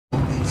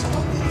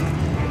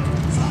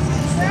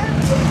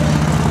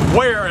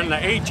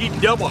HE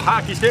double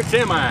hockey sticks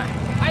am I?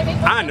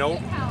 I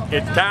know.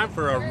 It's time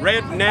for a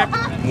redneck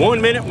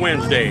 1 Minute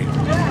Wednesday.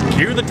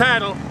 Cue the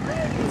title.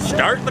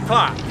 Start the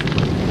clock.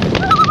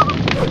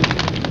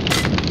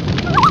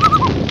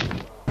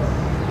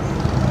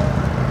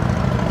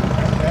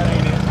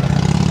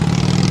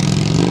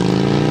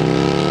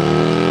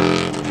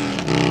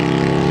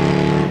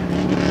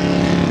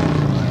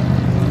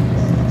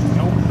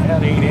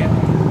 That ain't it.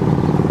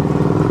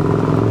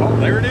 Oh,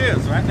 there it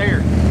is, right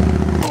there.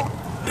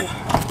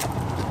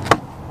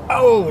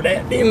 Oh,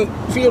 that didn't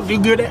feel too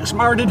good, that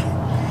smarted.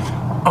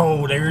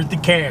 Oh, there's the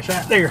cash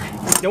right there.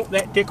 Don't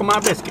that tickle my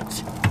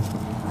biscuits.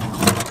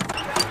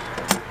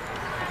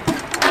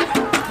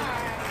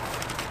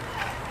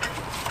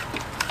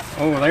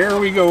 Oh, there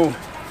we go.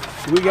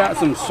 We got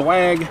some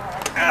swag.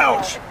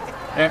 Ouch,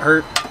 that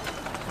hurt.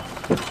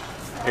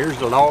 Here's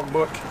the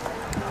logbook.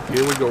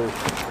 Here we go.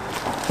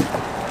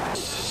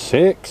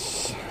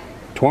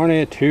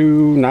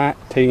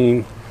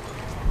 6/22/19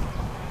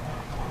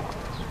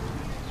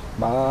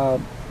 by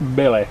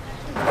Billy.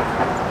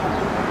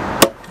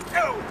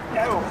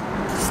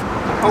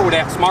 Oh,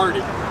 that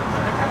smarted.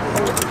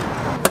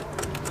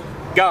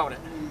 Got it.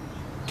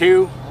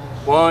 2,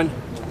 1,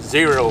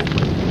 0.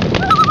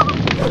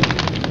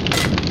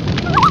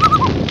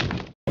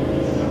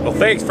 Well,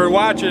 thanks for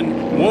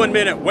watching 1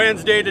 Minute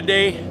Wednesday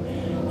today.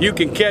 You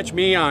can catch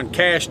me on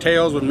Cache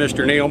Tales with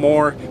Mr. Neil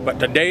Moore, but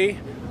today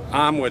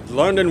I'm with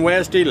London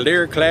Westy,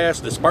 Lear Class,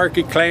 the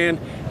Sparky Clan,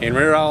 and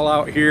we're all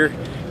out here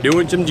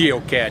doing some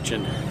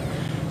geocaching.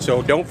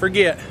 So don't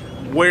forget,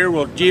 where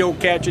will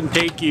geocaching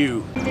take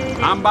you?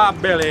 I'm Bob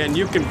Billy, and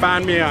you can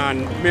find me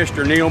on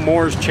Mr. Neil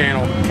Moore's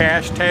channel,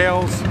 Cache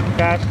Tales.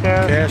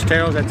 Cache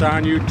Tales, that's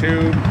on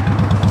YouTube,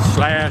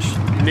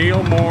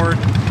 /Neil Moore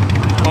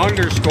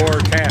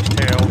 _Cache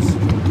Tales.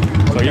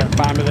 So you can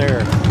find me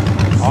there.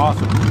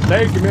 Awesome.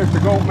 Thank you, Mr.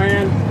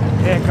 Goatman.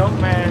 Yeah,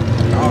 Goatman.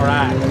 All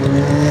right.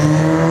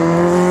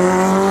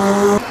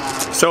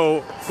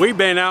 So we've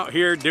been out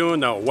here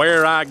doing the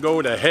Where I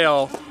Go to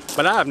Hell,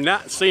 but I have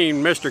not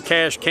seen Mr.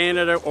 Cache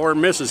Canada or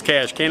Mrs.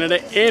 Cache Canada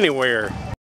anywhere.